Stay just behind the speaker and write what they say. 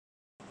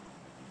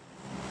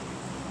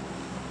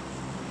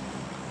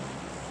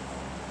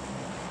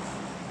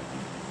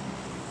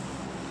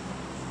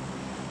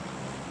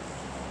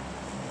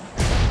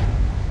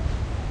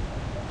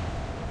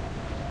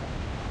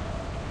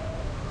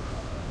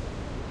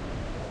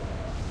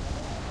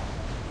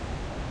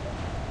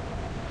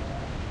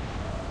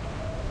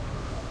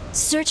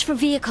Search for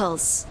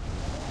vehicles.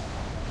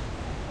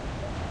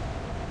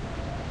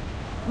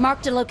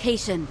 Marked a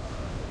location.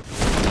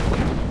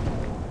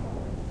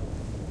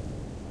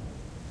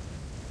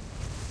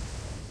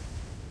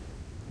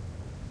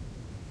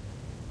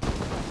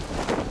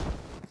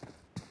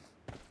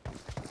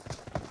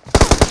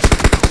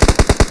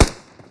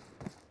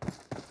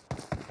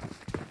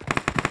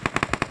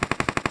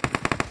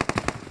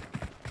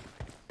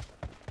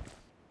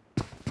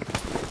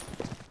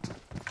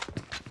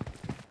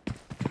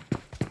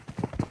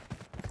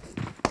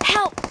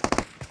 Help!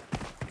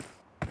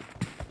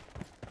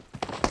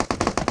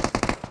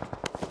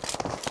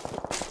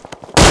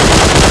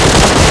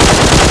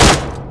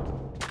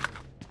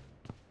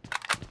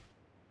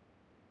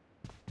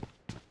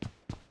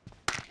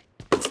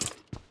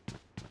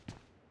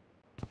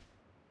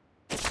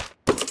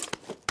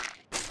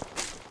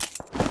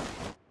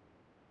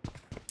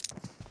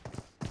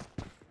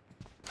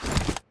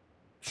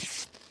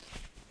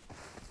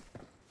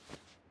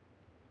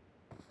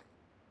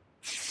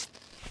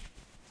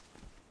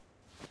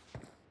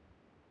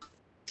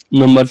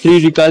 Number 3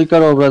 recall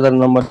करो brother,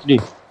 number 3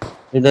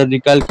 इधर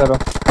recall करो।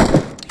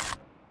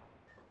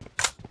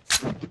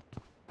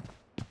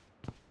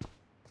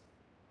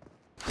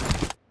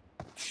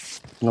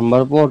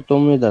 Number 4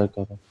 तुम इधर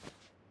करो।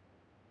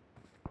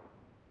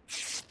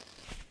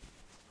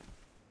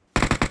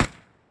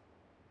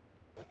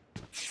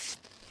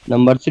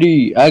 नंबर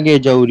 3 आगे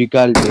जाओ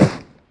रिकॉल पे।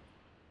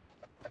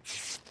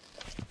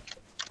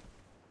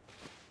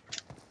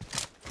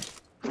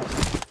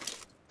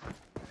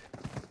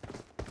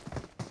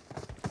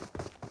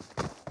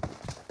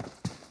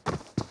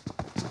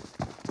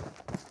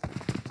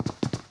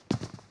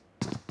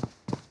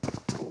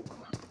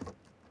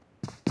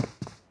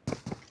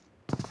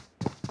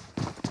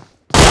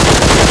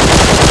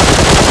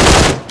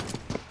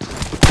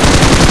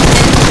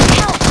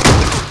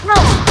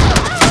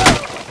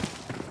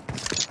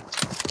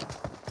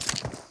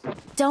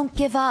 Don't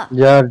give up.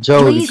 यार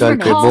जाओ Please रिकॉल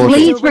पे recall बहुत me. है।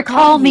 Please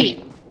recall me.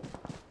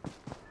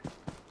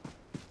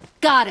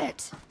 Got it.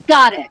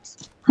 Got it.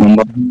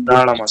 Number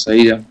nada más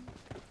ahí ya.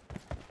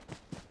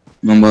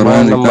 Number मैं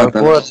 1 नंबर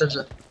रिकॉल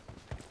 4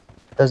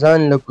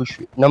 तजान लकुश।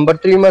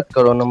 नंबर 3 मत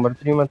करो, नंबर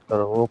 3 मत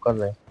करो, वो कर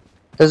रहे हैं।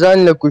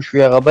 तजान लकुश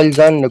या गबल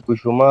जान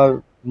लकुश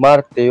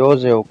मारते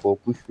योजे को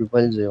कुछ भी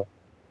बल जाओ।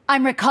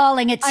 I'm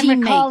recalling a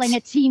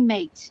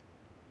teammate.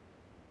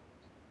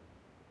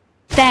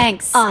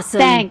 Thanks.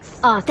 Awesome. Thanks.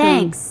 Awesome.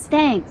 Thanks.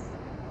 Thanks.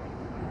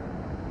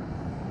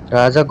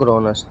 राजा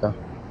ग्रोनस्ता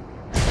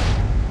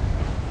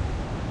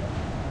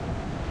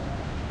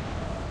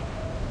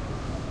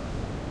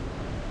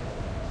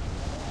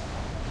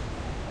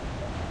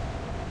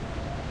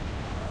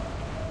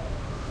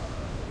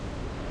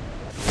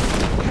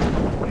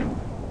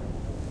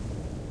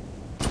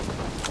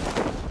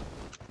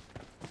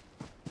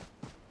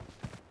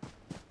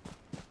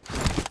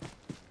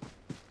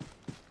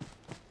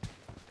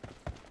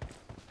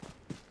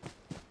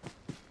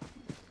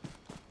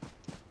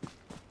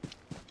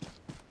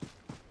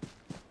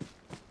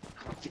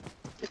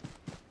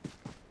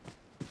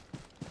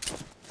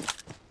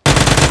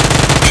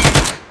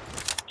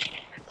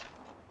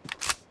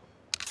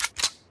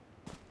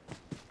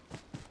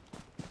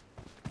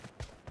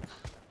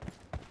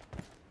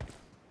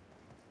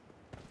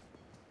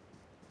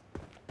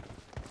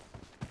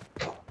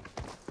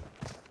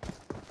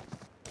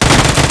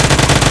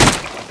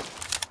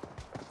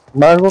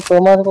मार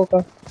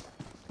को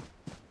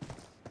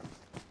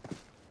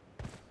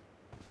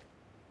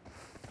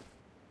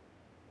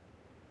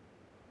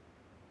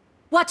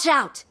Watch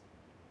out.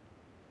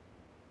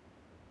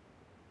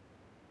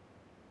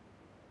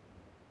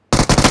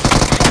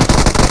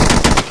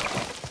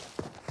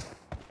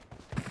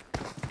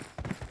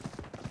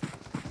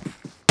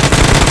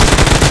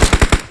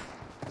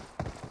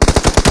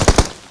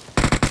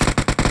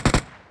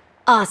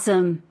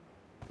 Awesome.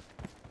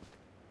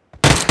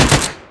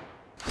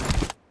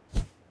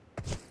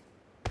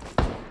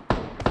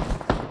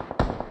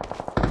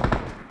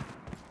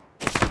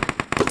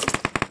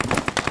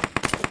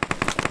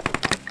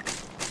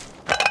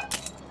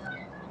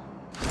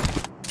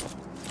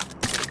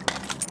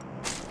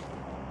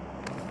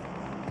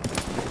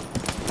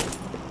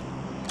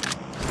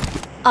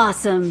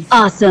 Awesome.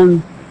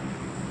 Awesome.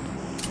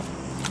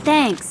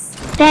 Thanks.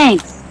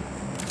 Thanks.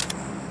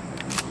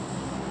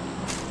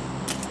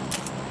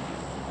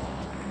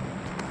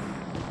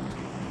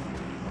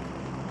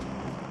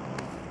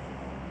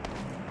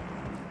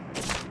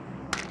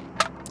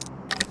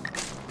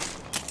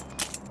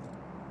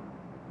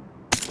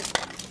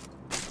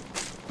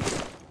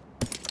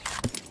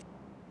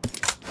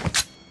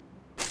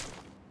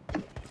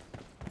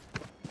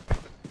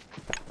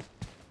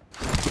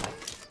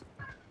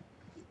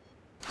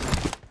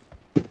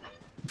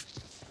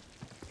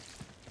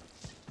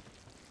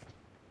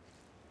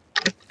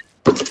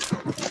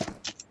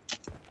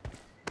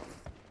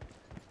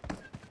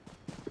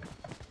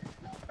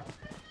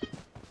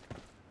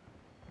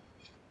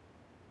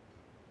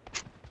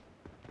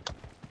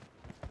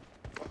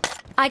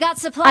 I got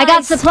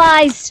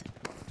supplies.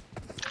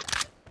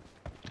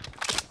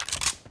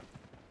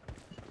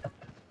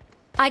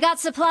 I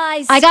got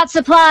supplies. I got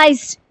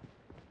supplies.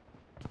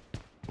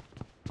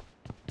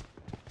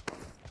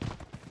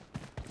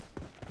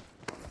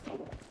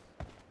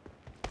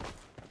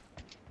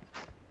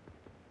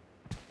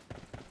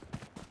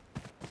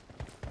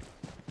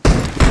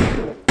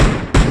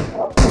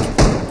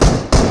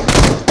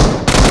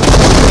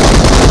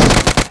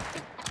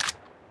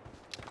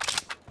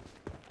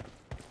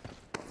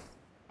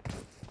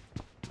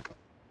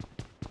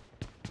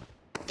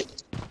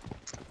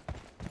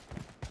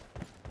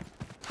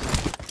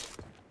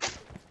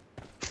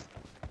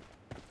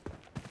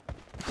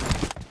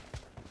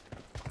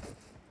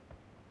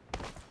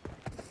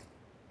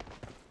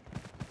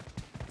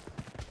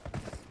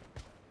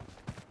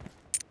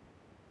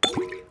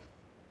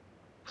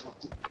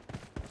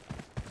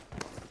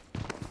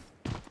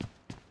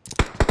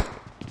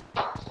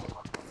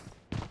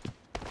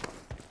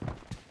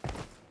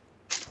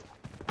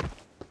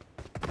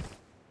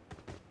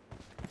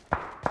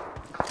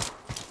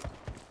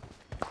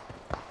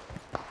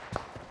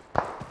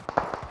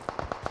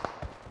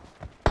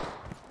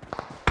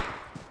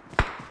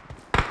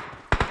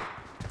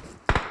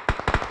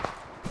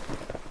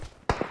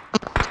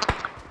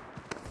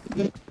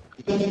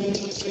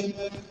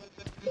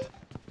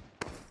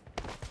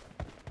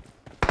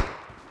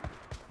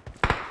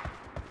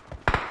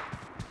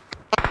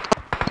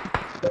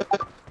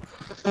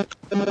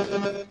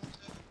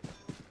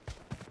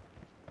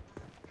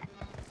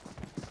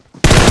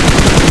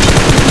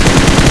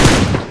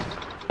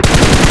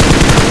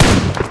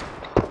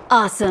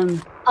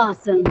 Awesome.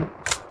 Awesome.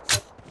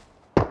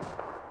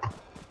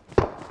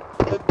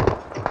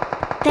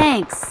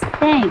 Thanks.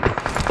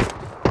 Thanks.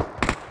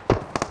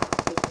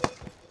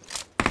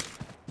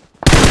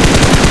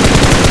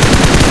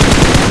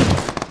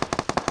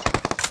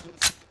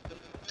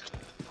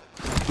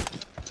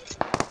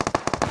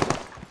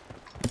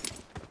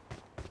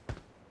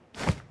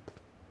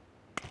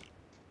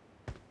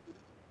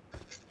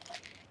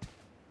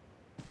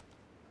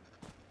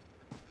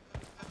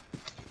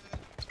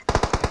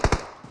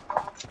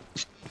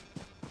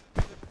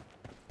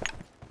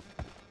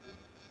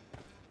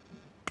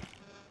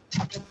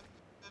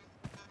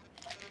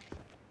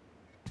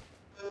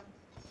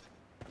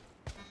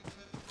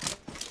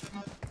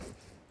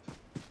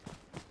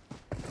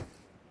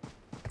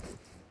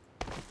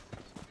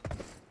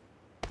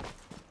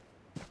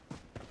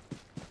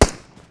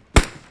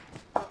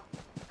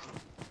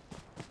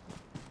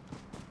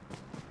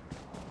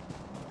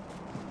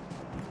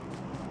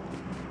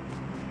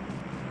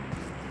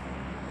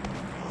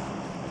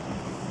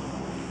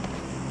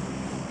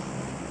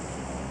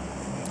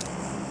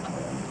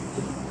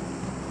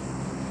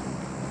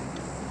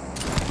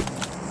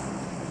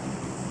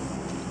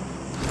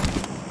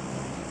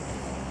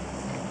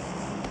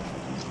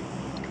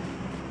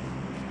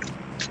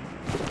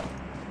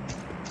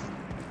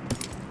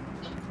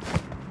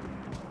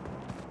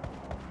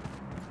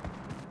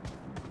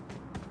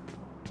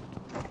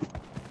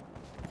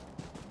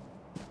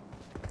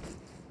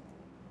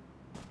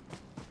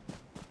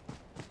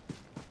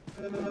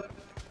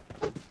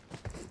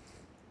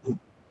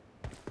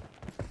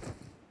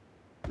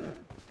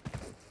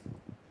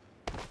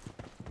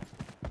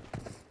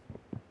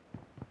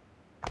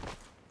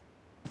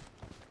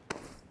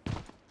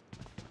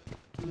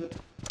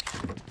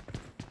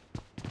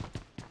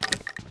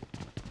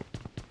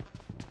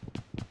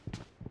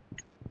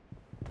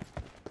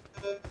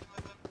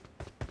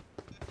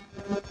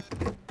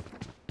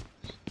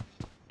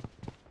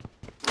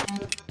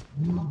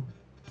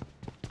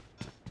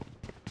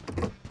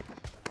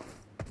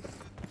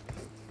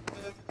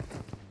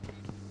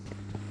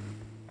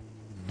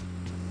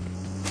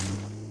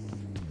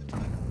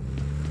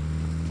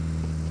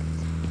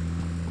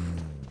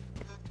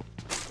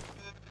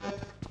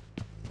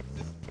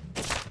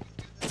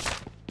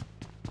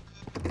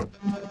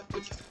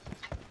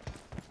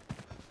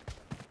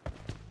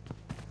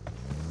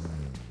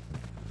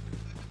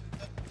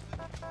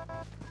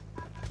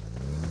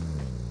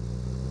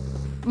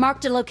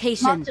 Marked a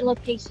location. Marked a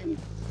location.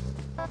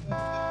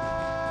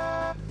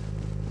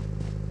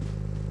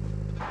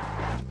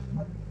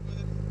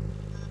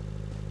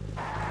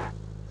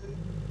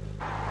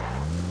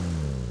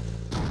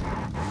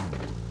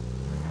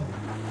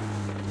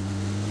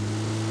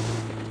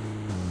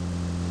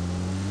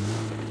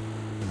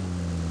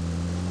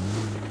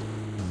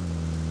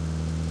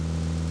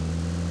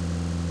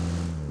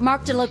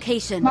 Marked a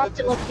location. Marked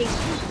a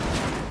location.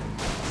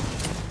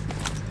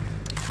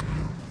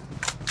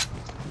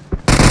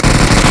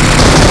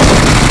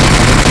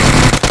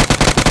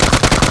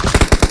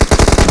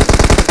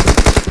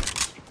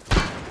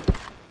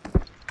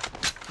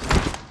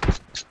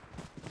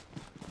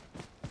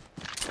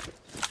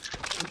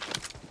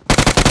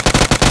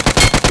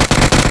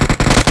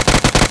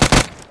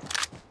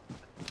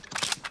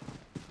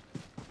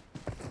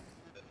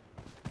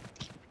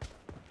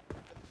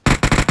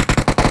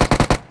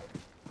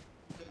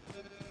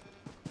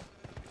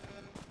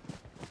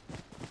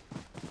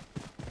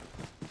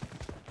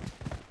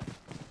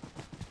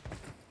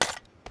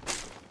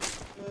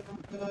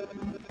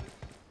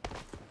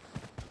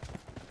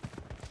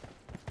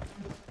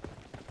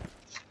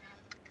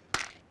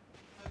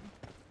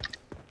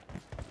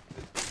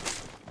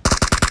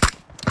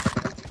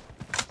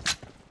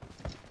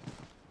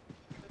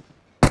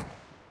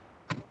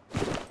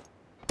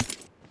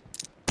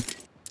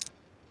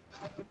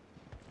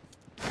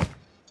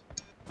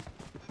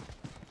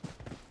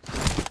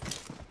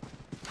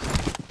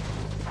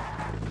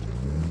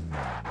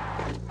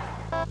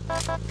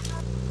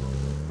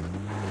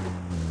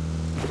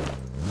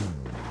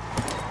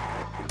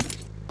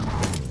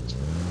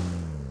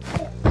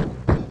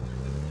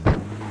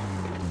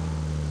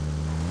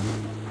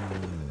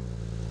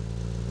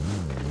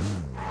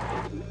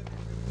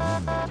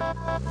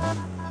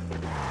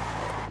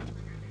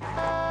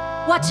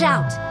 Watch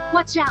out!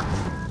 Watch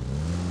out!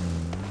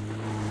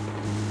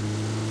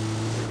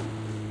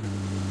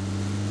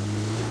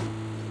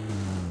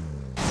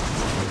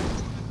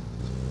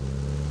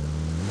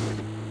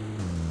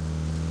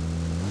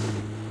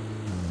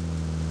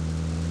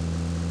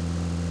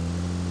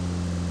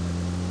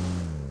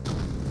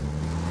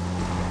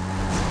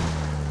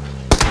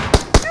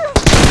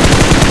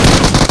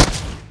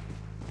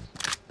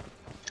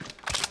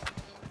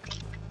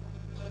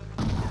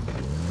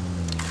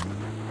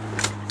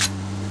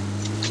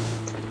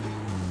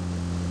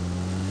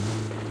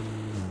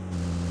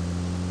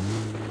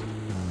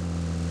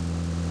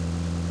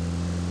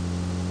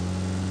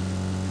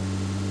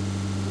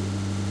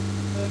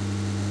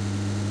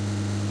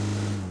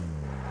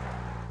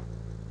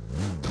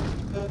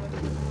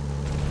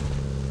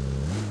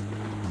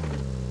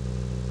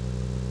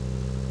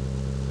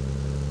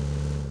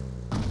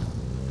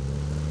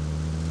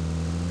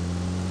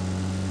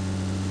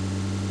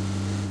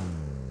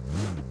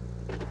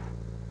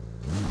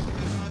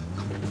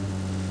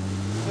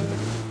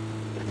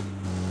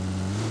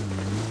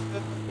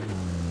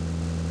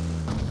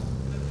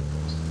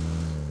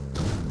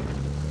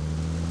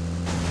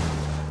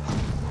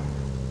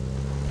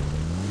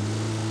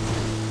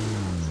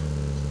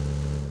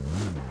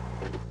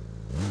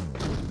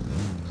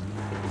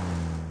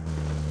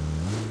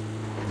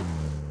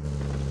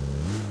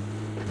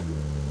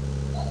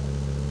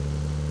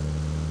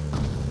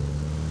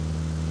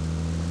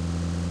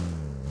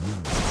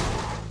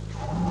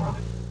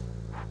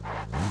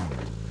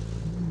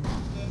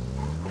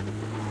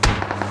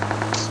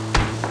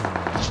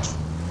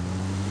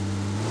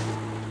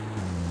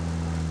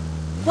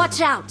 Watch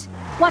out!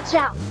 Watch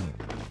out!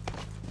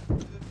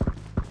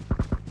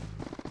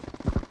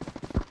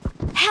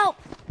 Help!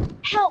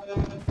 Help!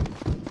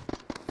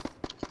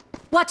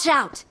 Watch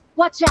out!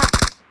 Watch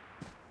out!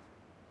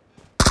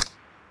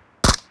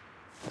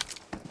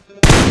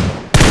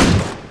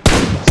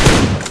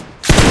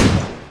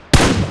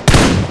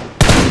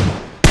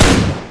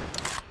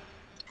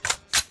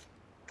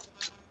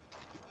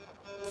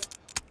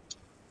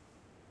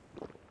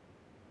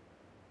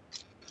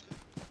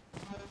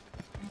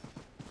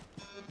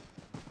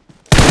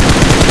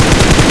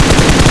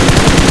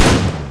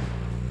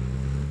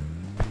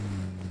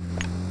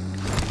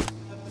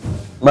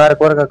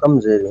 Mark वर का कम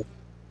jail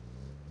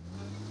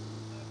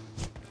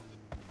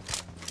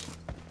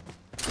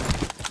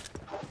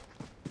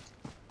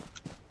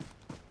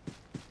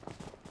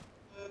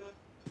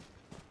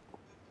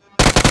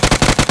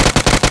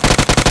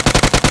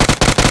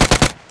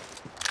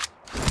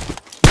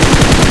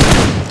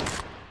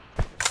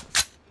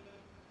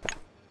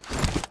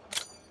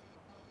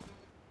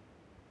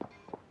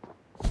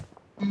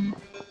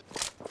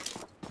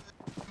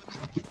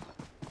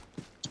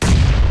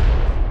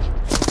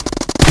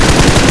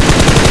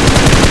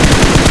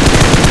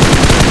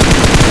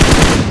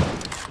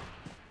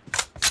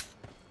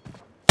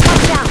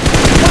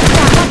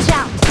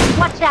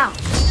Watch out!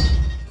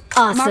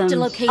 Awesome. Marked a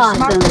location. Awesome.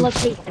 Marked a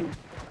location.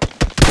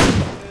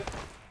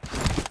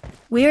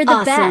 We're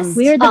the best.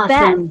 We're the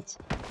best.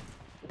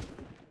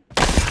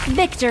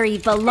 Victory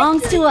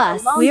belongs to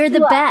us. We're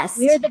the best.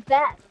 We're the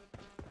best.